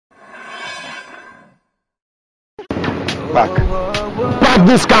Park. Park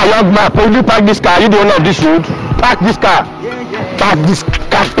this car, young man. Please park this car. You the owner of this road. Park this car. Park this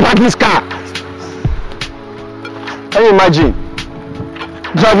car. Park this car. Can you imagine?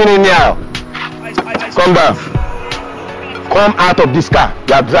 Driving in here. Come down. Come out of this car.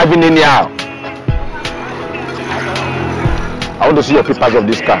 You are driving in here. I want to see your papers of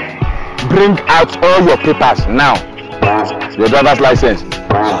this car. Bring out all your papers now. Your driver's license.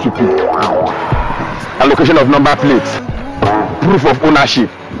 Stupid. Allocation of number plates. Proof of ownership.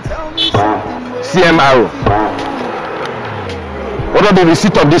 CMRO. What are the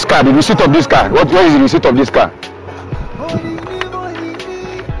receipt of this car? The receipt of this car. What is the receipt of this car?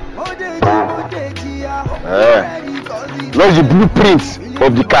 What is the blueprint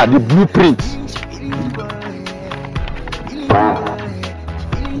of the car? The blueprint.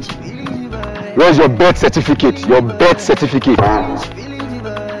 Where's your birth certificate? Your birth certificate.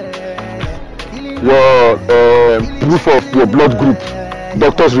 Your proof of your blood group.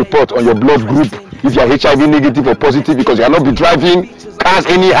 Doctor's report on your blood group. If you are HIV negative or positive, because you cannot be driving cars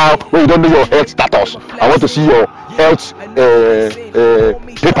anyhow when you don't know your health status. I want to see your health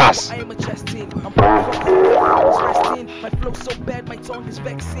papers.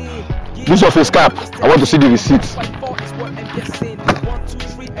 Use your face cap. I want to see the receipt.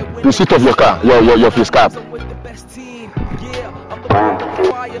 Receipt of your car, your face cap.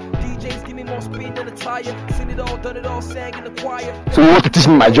 So you want to teach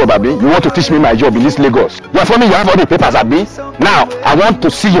me my job, Abi? You want to teach me my job in this Lagos? You are for me, you have all the papers, Abi? Now, I want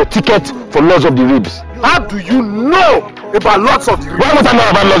to see your ticket for Lords of the Ribs. How do you know about Lords of the Ribs? Why must I know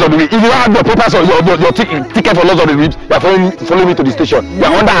about Lords of the Ribs? If you don't have your papers or your ticket for Lords of the Ribs, you are following me to the station. You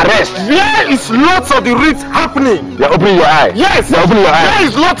are under arrest. Where is Lords of the Ribs happening? You are opening your eye. Yes. You are opening your eye. Where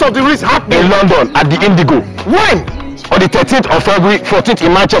is Lords of the Ribs happening? In London, at the Indigo. When? On the 13th of February, 14th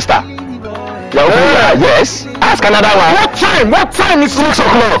in Manchester. You are opening your eye. Yes. Ask another one. What time? What time is 6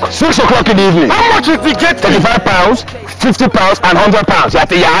 o'clock. 6 o'clock in the evening. How much is the ticket? £35, £50 and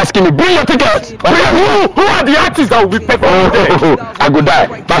 £100. You're asking me, bring your ticket. Who are the artists that will be performing? I go die.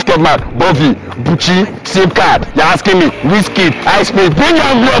 BASKETMOUTH, Bovvy, Bucci, SIM card. You're asking me, Whiskey, Ice Cream. Bring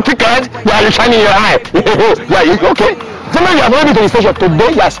your ticket. You're shining your eye. Yeah, okay. So now you have already to the station.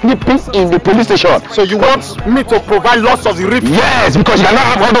 Today you are sleeping in the police station. So you want me to provide Lords of the Ribs? Yes, because you cannot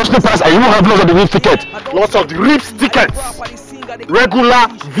have all those papers and you won't have Lords of the Ribs ticket. Lords of the Ribs tickets. Regular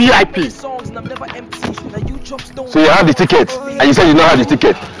VIP. So you have the ticket and you said you don't have the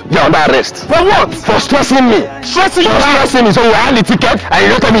ticket. You're under arrest. For what? For stressing me. Stressing you? Stressing me. So you have the ticket and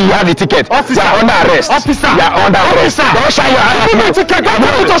you don't tell me you have the ticket. Officer. You're under arrest. Officer. You're under arrest. Officer. Don't shine your eye. Give me the ticket. Don't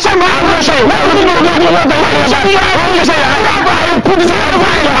put it to shine my eye. Don't shine your eye. Put it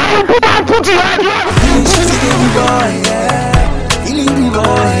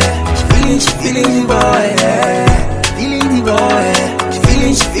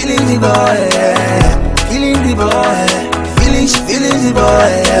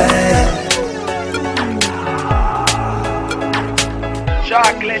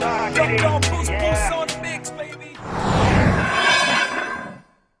Chocolate City, yeah.